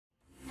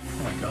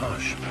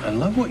I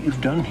love what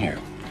you've done here.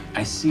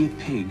 I see a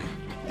pig,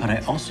 but I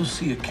also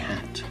see a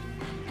cat.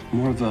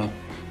 More of a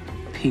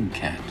pig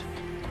cat.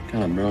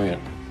 Kind of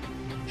brilliant.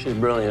 She's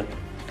brilliant.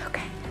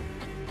 Okay.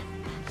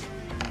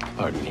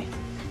 Pardon me.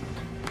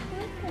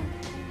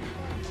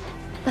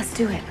 Let's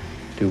do it.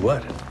 Do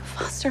what?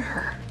 Foster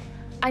her.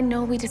 I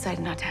know we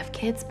decided not to have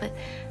kids, but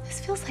this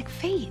feels like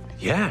fate.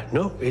 Yeah,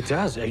 no, it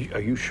does. Are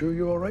you sure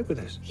you're all right with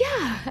this?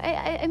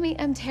 Yeah, I mean,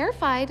 I'm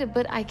terrified,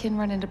 but I can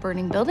run into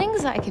burning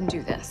buildings. I can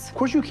do this. Of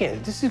course you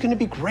can. This is going to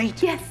be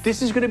great. Yes.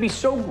 This is going to be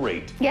so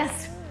great.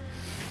 Yes.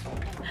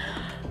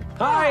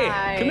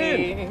 Hi. Come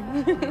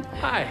in.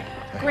 Hi.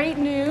 Great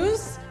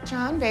news.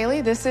 John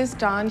Bailey, this is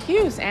Don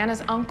Hughes,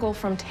 Anna's uncle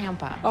from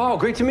Tampa. Oh,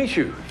 great to meet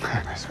you.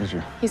 Nice to meet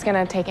you. He's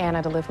gonna take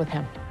Anna to live with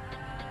him.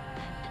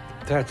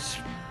 That's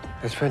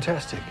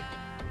fantastic.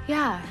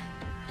 Yeah,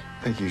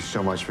 Thank you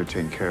so much for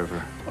taking care of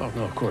her. Oh,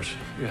 no, of course.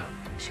 Yeah.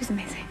 she's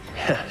amazing.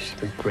 Yeah, she's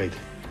been great.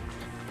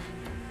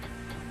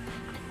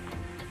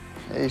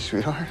 Hey,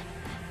 sweetheart.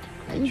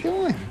 How you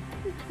doing?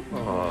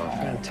 Oh,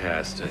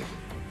 fantastic.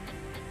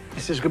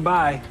 This is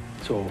goodbye.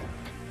 So,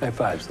 high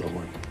fives, little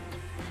one.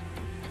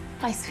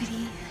 Bye,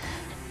 sweetie.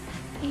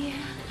 Yeah.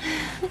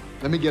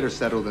 Let me get her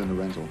settled in the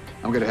rental.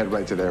 I'm gonna head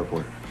right to the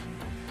airport.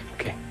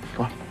 Okay.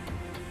 Come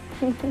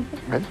on.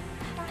 Ready?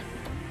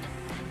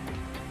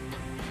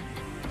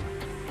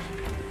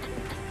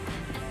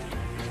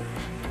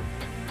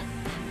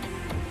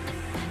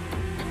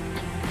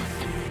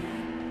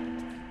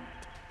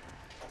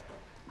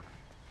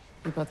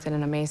 You both did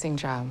an amazing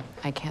job.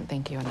 I can't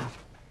thank you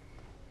enough.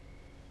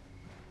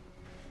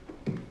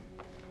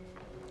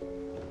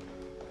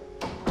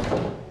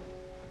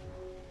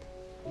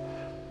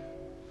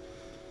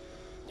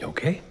 You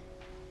okay?